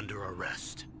Naomi under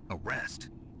arrest. Arrest?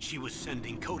 She was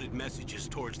sending coded messages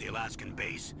towards the Alaskan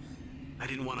base. I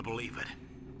didn't want to believe it,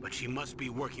 but she must be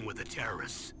working with the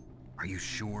terrorists. Are you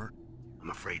sure? I'm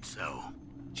afraid so.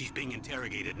 She's being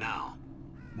interrogated now.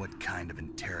 What kind of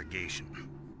interrogation?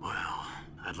 Well,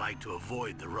 I'd like to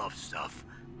avoid the rough stuff,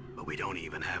 but we don't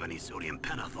even have any sodium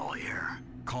pentothal here.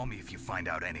 Call me if you find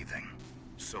out anything.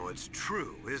 So it's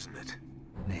true, isn't it?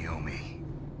 Naomi,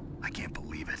 I can't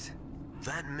believe it.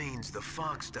 That means the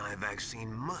Fox Dye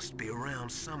vaccine must be around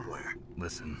somewhere.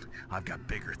 Listen, I've got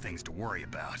bigger things to worry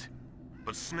about.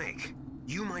 But Snake,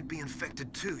 you might be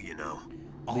infected too, you know.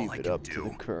 Leave it up to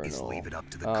the Colonel. Is leave it up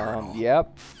to the Colonel.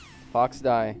 Yep. Fox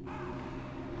Dye.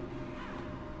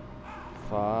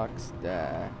 Fox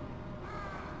Dye.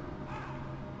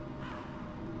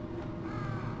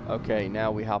 Okay,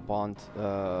 now we hop onto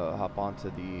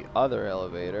the other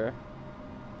elevator.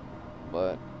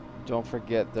 But don't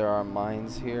forget there are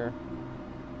mines here.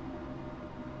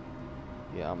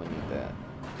 Yeah, I'm gonna need that.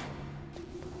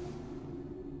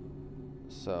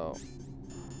 So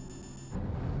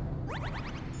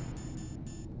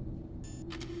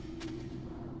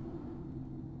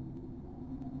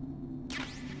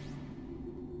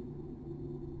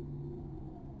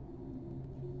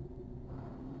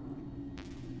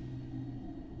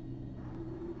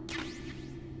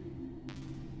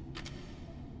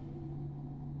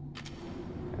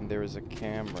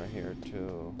camera here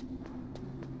too.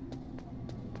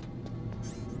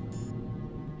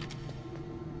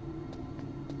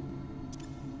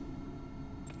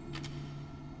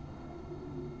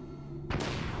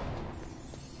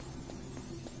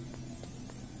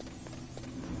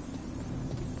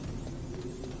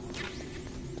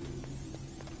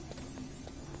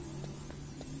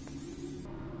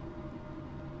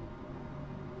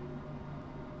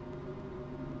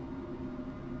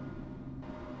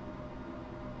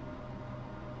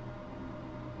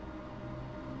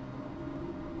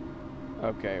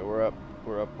 Okay, we're up.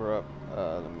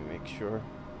 Let me make sure.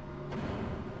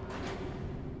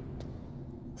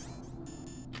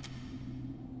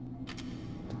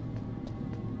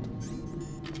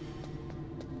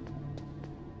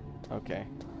 Okay.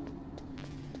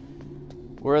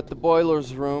 We're at the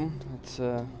boiler's room. It's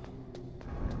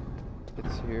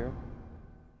here.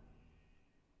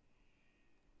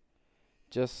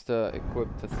 Just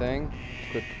equip the thing,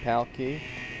 equip the PAL key,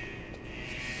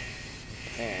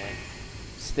 and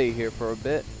stay here for a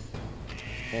bit,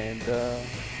 and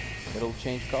it'll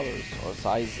change colors or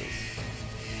sizes.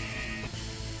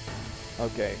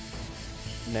 Okay,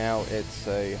 now it's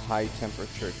a high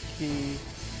temperature key.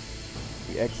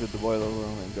 We exit the boiler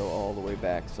room and go all the way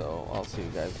back, so I'll see you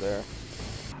guys there.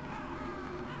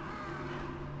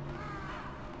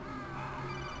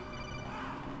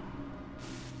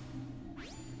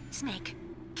 Snake,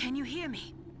 can you hear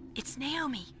me? It's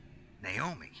Naomi.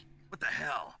 Naomi? What the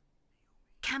hell?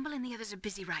 Campbell and the others are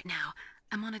busy right now.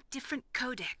 I'm on a different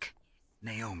codec.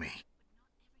 Naomi,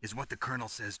 is what the Colonel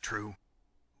says true?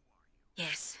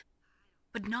 Yes,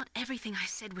 but not everything I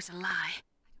said was a lie.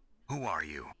 Who are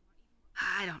you?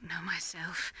 I don't know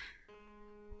myself.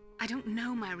 I don't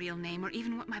know my real name or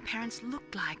even what my parents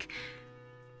looked like.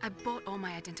 I bought all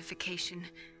my identification,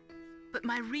 but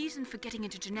my reason for getting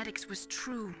into genetics was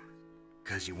true.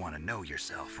 'Cause you want to know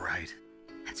yourself, right?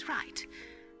 That's right.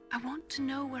 I want to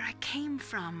know where I came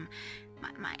from,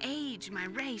 my age, my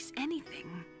race,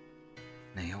 anything.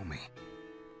 Naomi.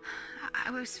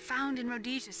 I was found in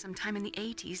Rhodesia sometime in the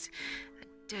 80s, a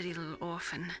dirty little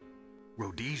orphan.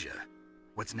 Rhodesia?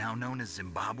 What's now known as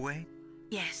Zimbabwe?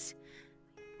 Yes.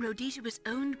 Rhodesia was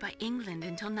owned by England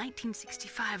until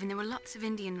 1965, and there were lots of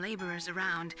Indian laborers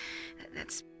around.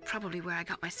 That's probably where I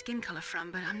got my skin color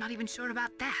from, but I'm not even sure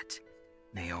about that.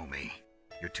 Naomi,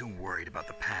 you're too worried about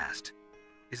the past.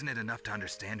 Isn't it enough to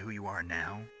understand who you are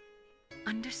now?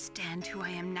 Understand who I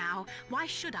am now? Why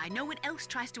should I? No one else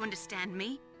tries to understand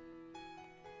me.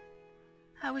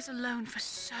 I was alone for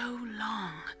so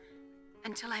long,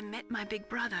 until I met my big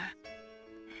brother.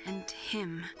 And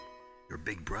him. Your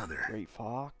big brother? Great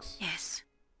Fox? Yes.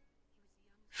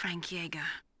 Frank Yeager.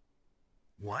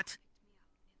 What?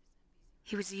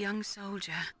 He was a young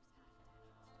soldier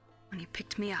when he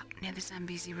picked me up near the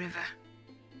Zambezi River.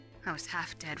 I was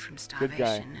half dead from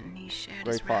starvation, and he shared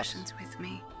his rations with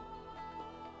me.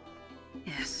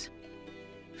 Yes.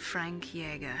 Frank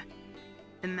Yeager.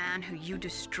 The man who you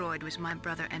destroyed was my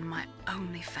brother and my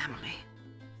only family.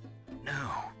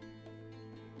 No.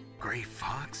 Gray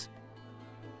Fox?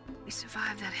 We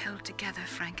survived that hell together,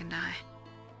 Frank and I.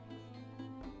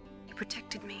 He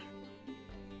protected me.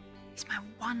 He's my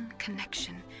one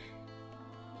connection.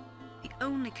 The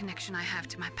only connection I have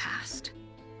to my past.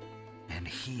 And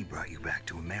he brought you back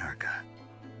to America?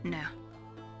 No.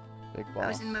 Big boss. I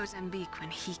was in Mozambique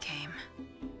when he came.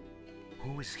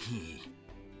 Who is he?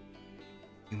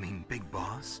 You mean Big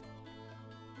Boss?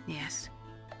 Yes.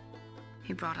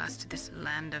 He brought us to this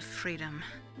land of freedom,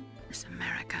 this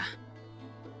America.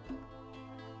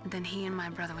 And then he and my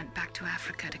brother went back to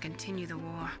Africa to continue the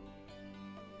war.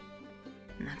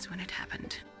 And that's when it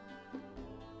happened.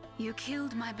 You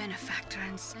killed my benefactor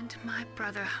and sent my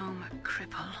brother home a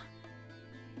cripple.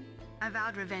 I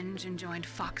vowed revenge and joined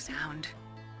Foxhound.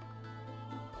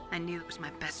 I knew it was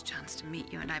my best chance to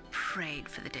meet you, and I prayed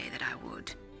for the day that I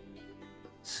would.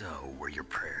 So, were your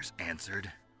prayers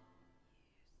answered?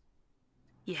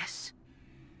 Yes.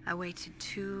 I waited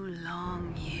 2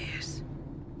 long years.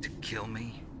 To kill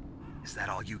me? Is that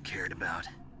all you cared about?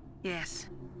 Yes.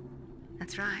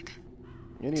 That's right.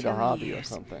 You need 2 a hobby years.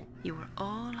 or something. You were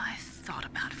all I thought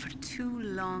about for 2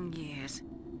 long years.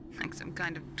 Like some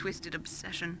kind of twisted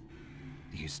obsession.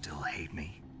 Do you still hate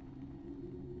me?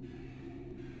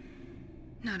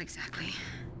 Not exactly.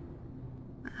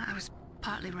 I was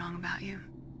partly wrong about you.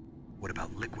 What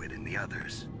about Liquid and the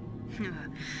others?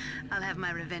 I'll have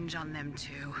my revenge on them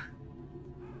too.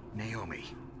 Naomi,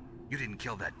 you didn't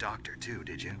kill that doctor too,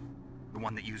 did you? The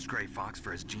one that used Gray Fox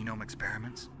for his genome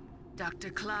experiments? Dr.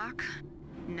 Clark?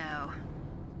 No.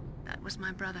 That was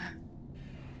my brother.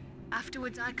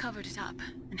 Afterwards, I covered it up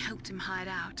and helped him hide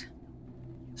out.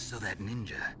 So that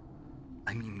ninja,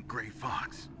 I mean Gray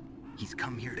Fox, he's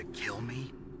come here to kill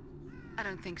me? I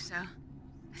don't think so.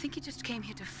 I think he just came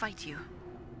here to fight you.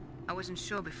 I wasn't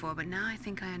sure before, but now I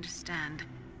think I understand.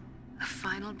 A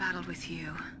final battle with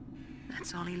you.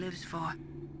 That's all he lives for.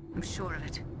 I'm sure of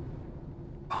it.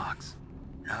 Fox?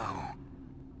 No.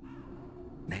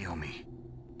 Naomi,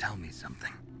 tell me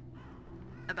something.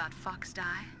 About Fox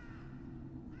Die?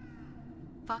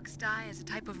 Fox Die is a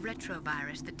type of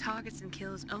retrovirus that targets and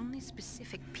kills only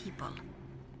specific people.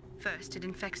 First, it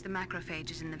infects the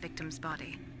macrophages in the victim's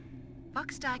body.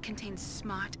 Fox Die contains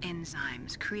smart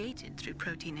enzymes created through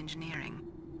protein engineering.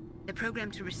 They're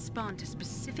programmed to respond to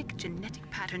specific genetic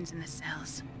patterns in the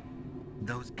cells.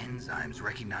 Those enzymes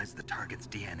recognize the target's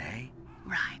DNA?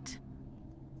 Right.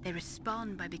 They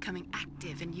respond by becoming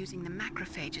active and using the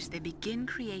macrophages. They begin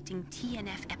creating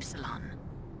TNF-epsilon.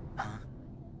 Huh?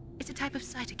 It's a type of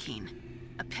cytokine,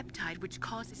 a peptide which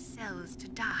causes cells to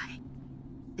die.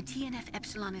 The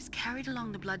TNF-epsilon is carried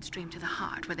along the bloodstream to the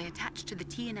heart, where they attach to the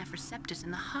TNF receptors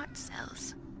in the heart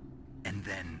cells. And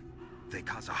then, they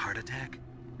cause a heart attack?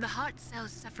 The heart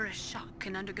cells suffer a shock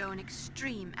and undergo an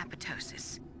extreme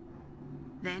apoptosis.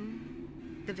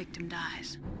 Then, the victim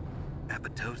dies.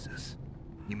 Apoptosis?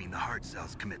 You mean the heart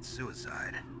cells commit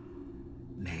suicide?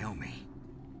 Naomi.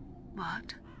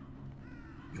 What?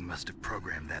 You must have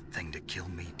programmed that thing to kill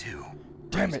me too.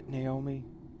 Damn it, Naomi.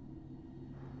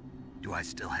 Do I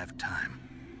still have time?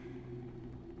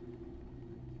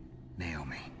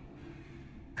 Naomi,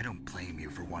 I don't blame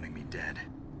you for wanting me dead,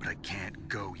 but I can't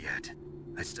go yet.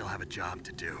 I still have a job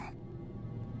to do.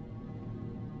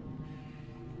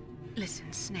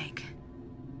 Listen, Snake.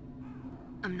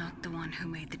 I'm not the one who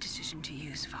made the decision to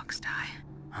use Fox Die.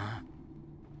 Huh?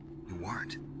 You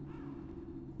weren't?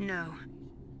 No.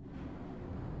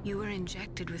 You were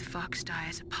injected with Fox Die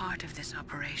as a part of this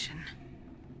operation.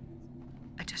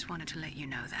 I just wanted to let you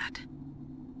know that.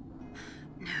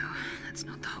 No, that's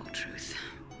not the whole truth.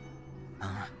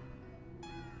 Huh?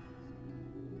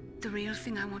 The real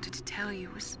thing I wanted to tell you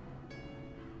was...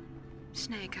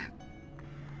 Snake,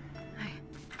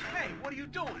 Hey, what are you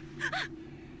doing?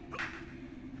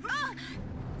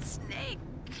 Snake!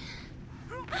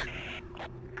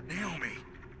 Naomi!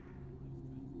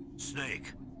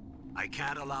 Snake, I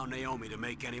can't allow Naomi to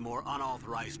make any more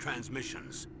unauthorized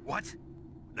transmissions. What?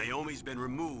 Naomi's been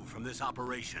removed from this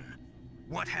operation.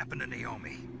 What happened to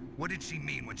Naomi? What did she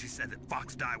mean when she said that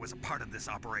Fox Die was a part of this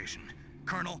operation?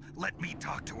 Colonel, let me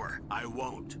talk to her. I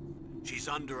won't. She's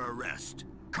under arrest.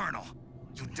 Colonel,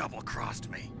 you double-crossed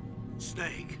me.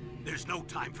 Snake, there's no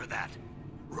time for that.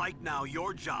 Right now,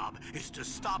 your job is to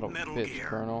stop Metal Gear.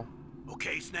 Colonel.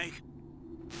 Okay, Snake?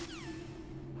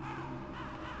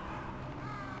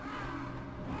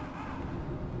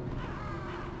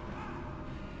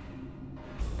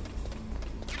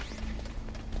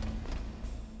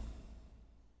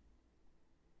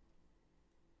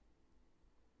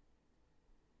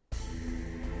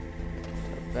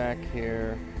 Back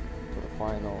here for the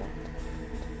final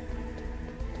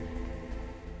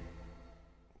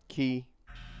key.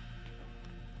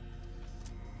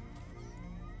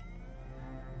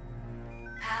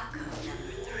 PAL code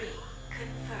number 3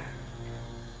 confirmed.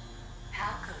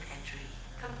 PAL code entry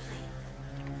complete.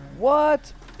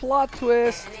 What? Plot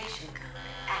twist. Destination code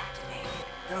activated.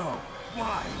 No,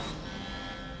 why?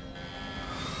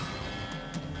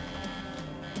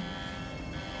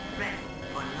 Ready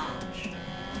for launch.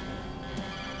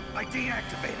 I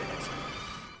deactivated it.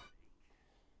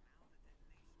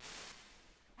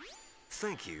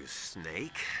 Thank you,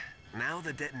 Snake. Now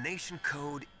the detonation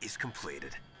code is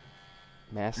completed.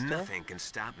 Master? Nothing can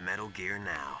stop Metal Gear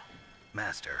now.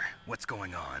 Master, what's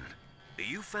going on?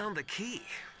 You found the key,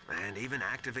 and even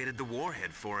activated the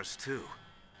warhead for us, too.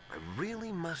 I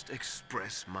really must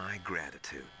express my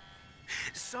gratitude.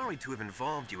 Sorry to have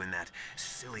involved you in that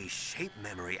silly shape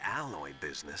memory alloy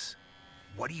business.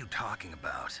 What are you talking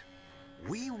about?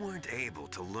 We weren't able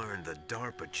to learn the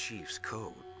DARPA chief's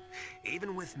code.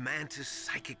 Even with Mantis'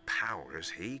 psychic powers,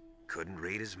 he couldn't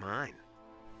read his mind.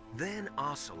 Then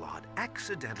Ocelot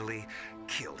accidentally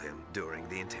killed him during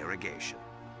the interrogation.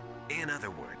 In other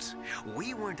words,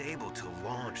 we weren't able to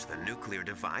launch the nuclear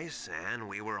device, and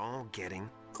we were all getting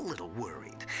a little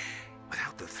worried.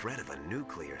 Without the threat of a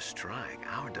nuclear strike,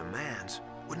 our demands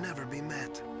would never be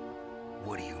met.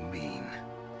 What do you mean?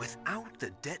 Without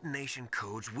the detonation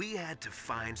codes, we had to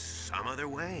find some other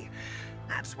way.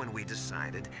 That's when we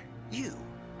decided you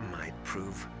might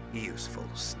prove useful,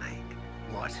 Snake.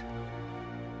 What?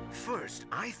 First,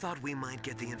 I thought we might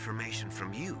get the information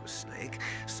from you, Snake,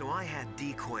 so I had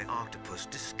Decoy Octopus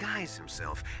disguise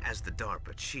himself as the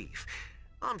DARPA chief.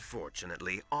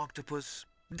 Unfortunately, Octopus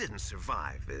didn't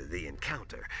survive the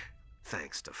encounter,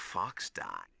 thanks to Fox Die.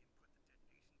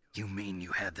 You mean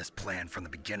you had this plan from the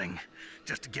beginning?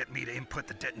 Just to get me to input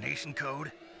the detonation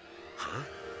code? Huh?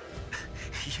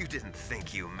 You didn't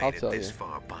think you made it this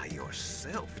far by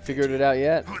yourself, You figured it out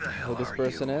yet? Who the hell Who this are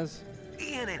person you? is?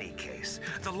 In any case,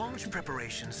 the launch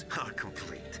preparations are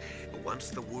complete. Once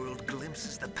the world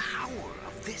glimpses the power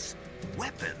of this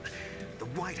weapon, the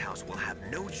White House will have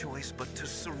no choice but to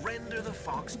surrender the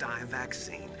Fox Die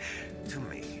vaccine to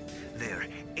me. Their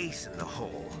ace in the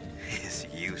hole is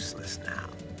useless now.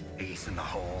 Ace in the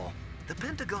hole? The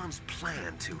Pentagon's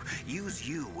plan to use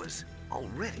you was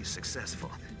already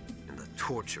successful in the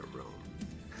torture room.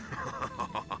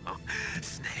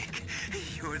 Snake,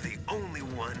 you're the only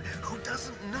one who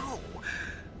doesn't know.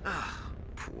 Ah,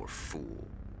 poor fool.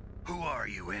 Who are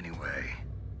you anyway?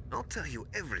 I'll tell you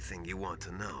everything you want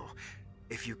to know.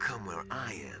 If you come where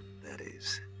I am, that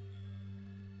is.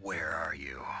 Where are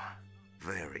you?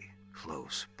 Very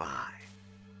close by.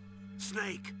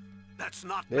 Snake, that's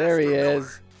not There Master he Miller.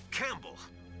 is. Campbell,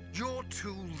 you're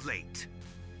too late.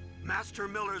 Master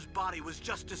Miller's body was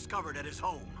just discovered at his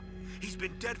home. He's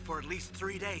been dead for at least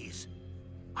 3 days.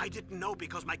 I didn't know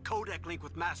because my codec link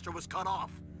with Master was cut off.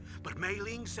 But Mei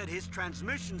Ling said his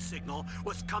transmission signal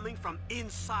was coming from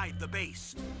inside the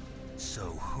base. So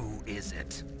who is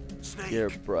it? Snake, Your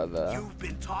brother. you've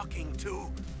been talking to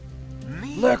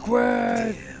Me,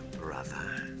 Liquid! dear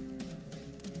brother.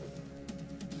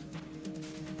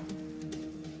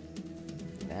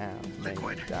 Now,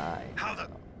 Liquid. they die. How the...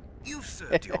 You've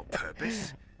served your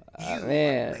purpose. You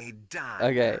Man. may die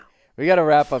Okay, now. we gotta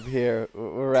wrap up here.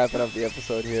 We're wrapping up the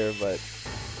episode here, but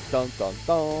dun dun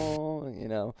dun, you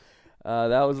know.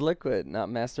 That was Liquid, not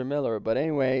Master Miller. But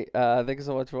anyway, thank you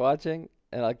so much for watching,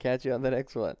 and I'll catch you on the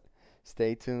next one.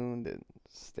 Stay tuned and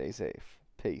stay safe.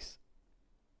 Peace.